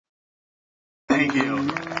Thank you.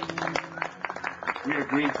 We are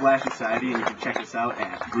Green Flash Society, and you can check us out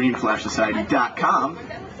at greenflashsociety.com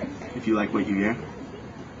if you like what you hear.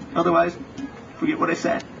 Otherwise, forget what I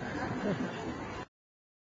said.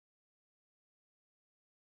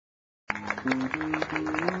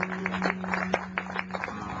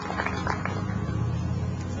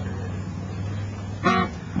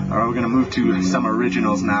 Alright, we're going to move to some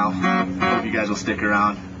originals now. Hope you guys will stick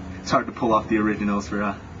around. It's hard to pull off the originals for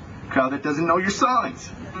a crowd that doesn't know your songs.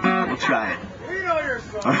 We'll try it. We know your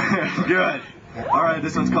songs. Good. Alright,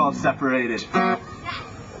 this one's called Separated.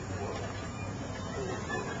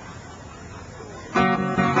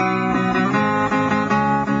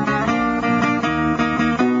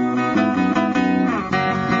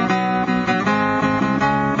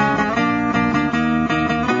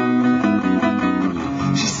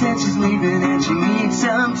 She's leaving and she needs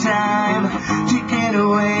some time to get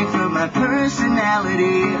away from my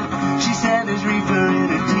personality. She said there's reefer in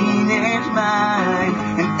her teenage mind,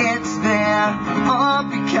 and it's there all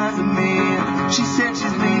because of me. She said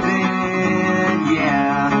she's leaving,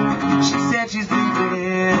 yeah. She said she's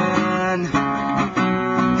leaving.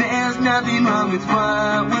 There's nothing wrong with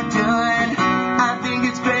what we're doing. I think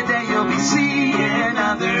it's great that you'll be seeing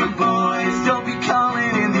other boys. Don't be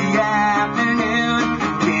calling in the afternoon.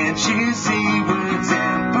 Can't you see we're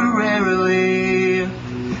temporarily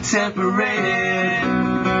separated?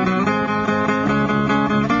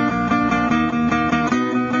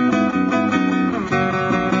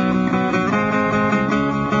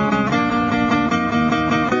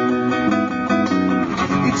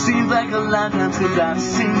 It seems like a lifetime since I've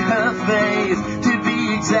seen her face. To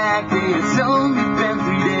be exact, it's only been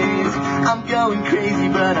 3 days. I'm going crazy,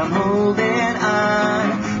 but I'm holding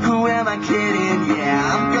on. Who am I kidding?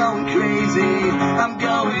 Yeah, I'm going crazy. I'm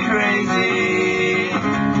going crazy.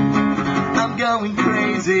 I'm going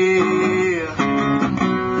crazy.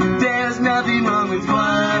 There's nothing wrong with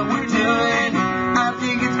what we're doing. I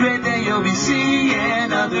think it's great that you'll be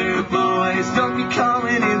seeing other boys. Don't be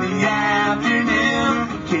calling in the afternoon.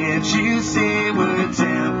 Can't you see we're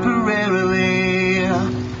temporarily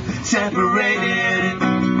separated?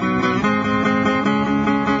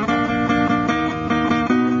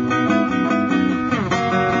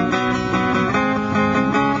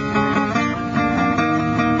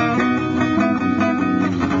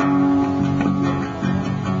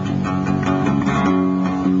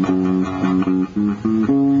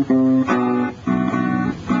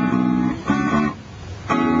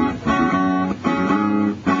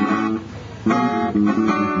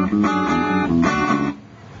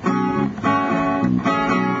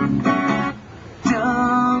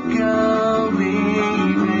 Don't go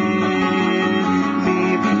leaving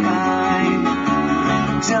me behind.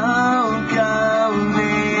 Don't go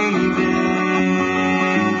leaving.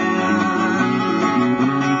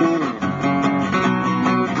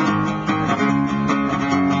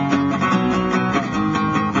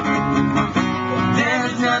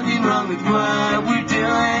 There's nothing wrong with what we're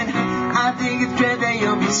doing. I think it's great that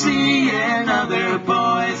you'll be seeing other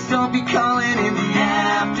boys. Don't be calling in the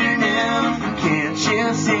afternoon. Can't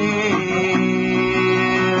you see?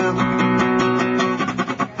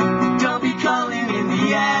 Don't be calling in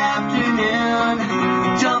the afternoon.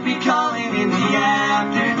 Don't be calling in the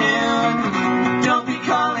afternoon. Don't be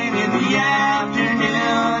calling in the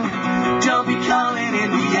afternoon. Don't be calling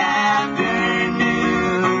in the afternoon.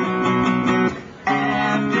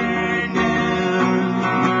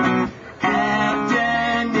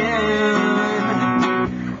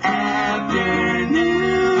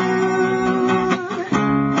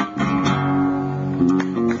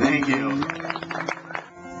 Thank you.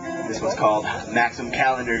 This one's called Maxim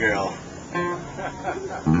Calendar Girl.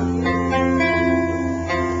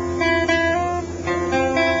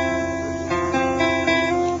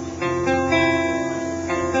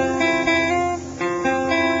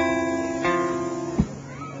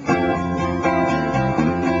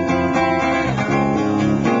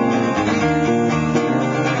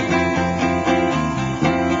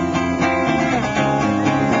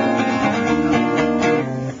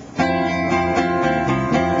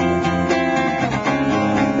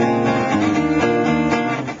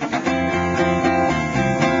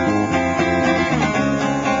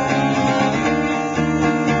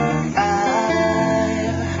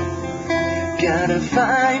 Gotta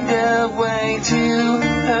find a way to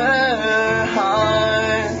her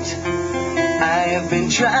heart. I have been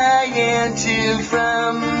trying to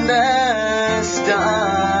from the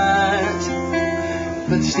start,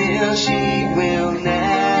 but still she will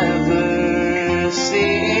never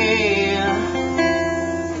see.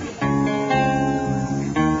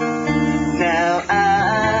 Now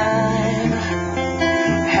I'm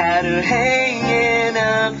picture hanging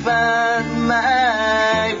up on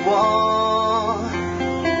my wall.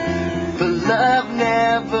 But love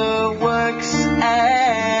never works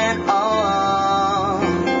at all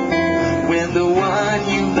when the one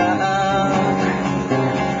you love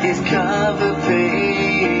is cover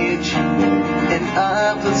page and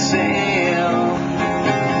up for sale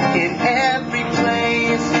in every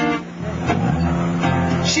place.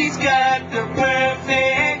 She's got the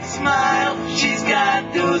perfect smile, she's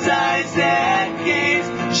got those eyes that gaze,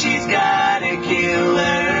 she's got a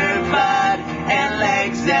killer bod and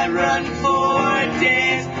legs that run for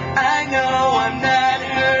days. I know I'm not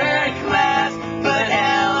her class, but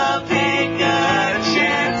hell, I'll take a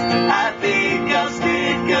chance. I think I'll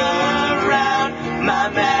stick around, my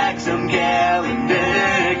Maxim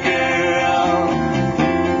calendar girl.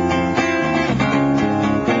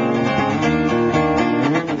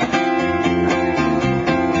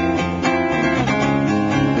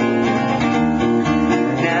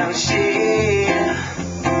 Now she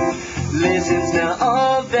listens to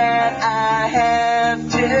all that I have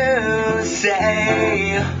to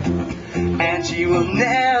say, and she will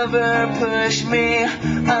never push me away.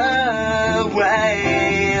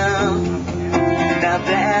 Now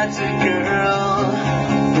that's a girl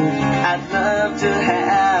I'd love to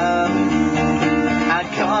have. I'd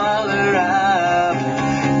call her up,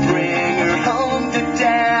 bring her home to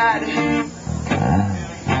dad.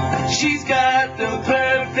 She's got the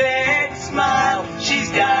perfect smile, she's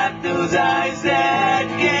got those eyes that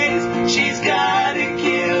gaze, she's got a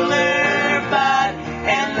killer bod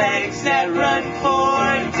and legs that run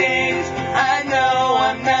for days. I know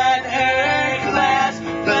I'm not her class,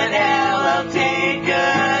 but hell, I'll take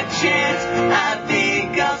a chance. I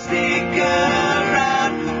think I'll stick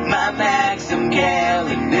around, my Maxim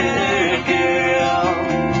calendar girl.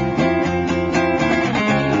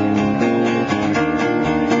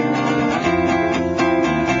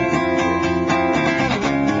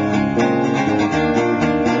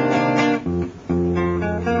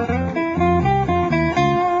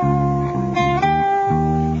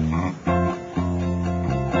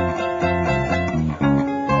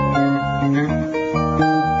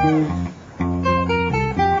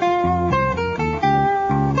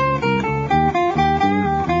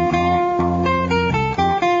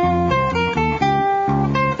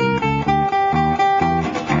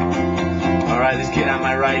 This kid on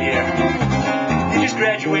my right here, he just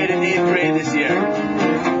graduated 8th grade this year.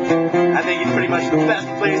 I think he's pretty much the best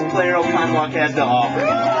player Oconomowoc has to offer.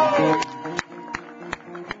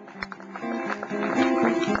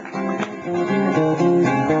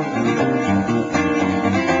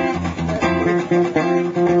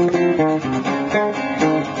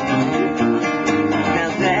 Now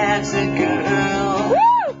that's a girl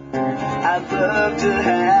I'd love to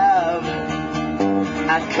have.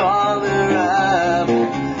 I'd call her up,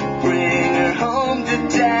 bring her home to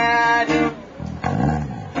dad.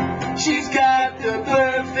 She's got the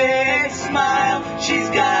perfect smile, she's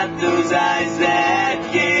got those eyes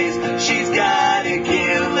that gaze, she's got a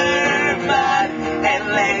killer bod and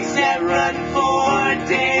legs that run for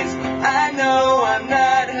days. I know I'm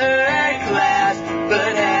not her class,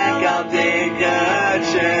 but heck, I'll take a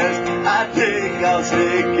chance. I think I'll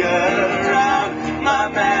stick around, my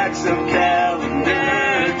Maxim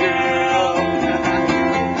calendar girl.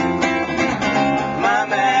 My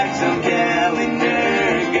Maxim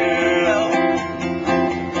calendar girl.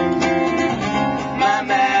 My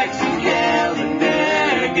Maxim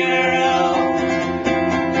calendar girl.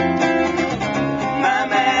 My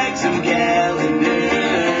Maxim calendar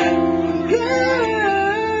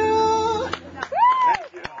girl. Thank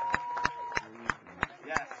you.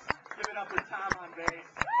 Yes. Give it up for Tom on bass.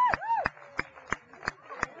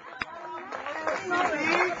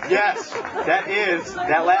 Yes,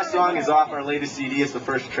 that last song is off our latest CD. It's the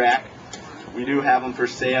first track. We do have them for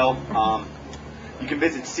sale. You can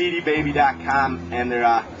visit cdbaby.com and they're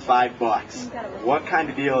 $5. What kind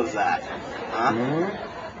of deal is that? Huh?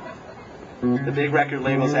 The big record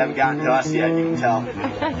labels haven't gotten to us yet, you can tell.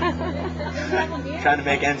 Trying to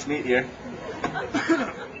make ends meet here.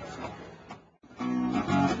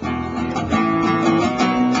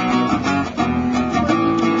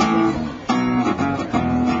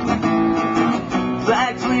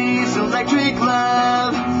 Black fleece, electric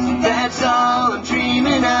love, that's all I'm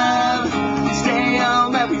dreaming of. Stay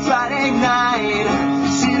home every Friday night,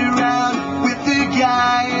 sit around with the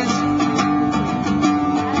guys.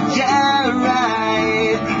 Yeah,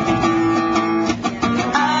 right.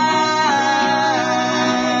 I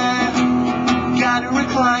got a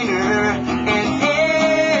recline.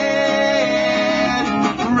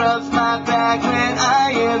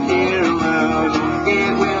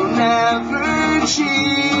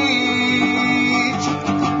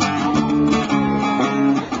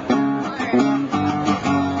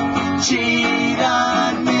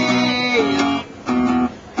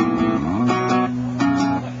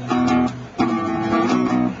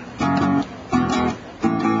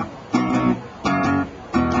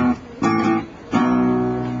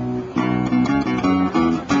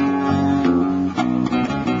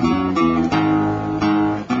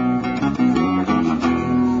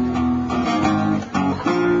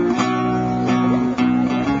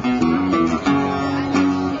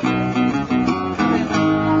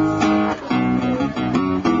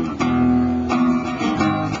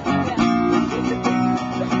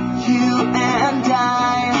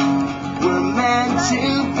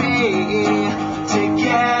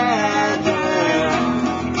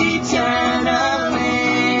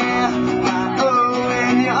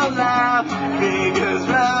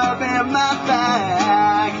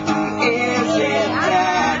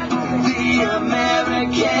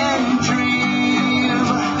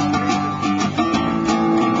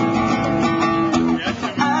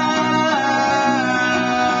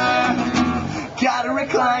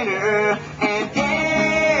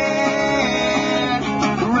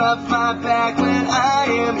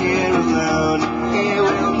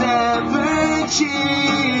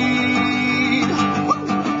 change.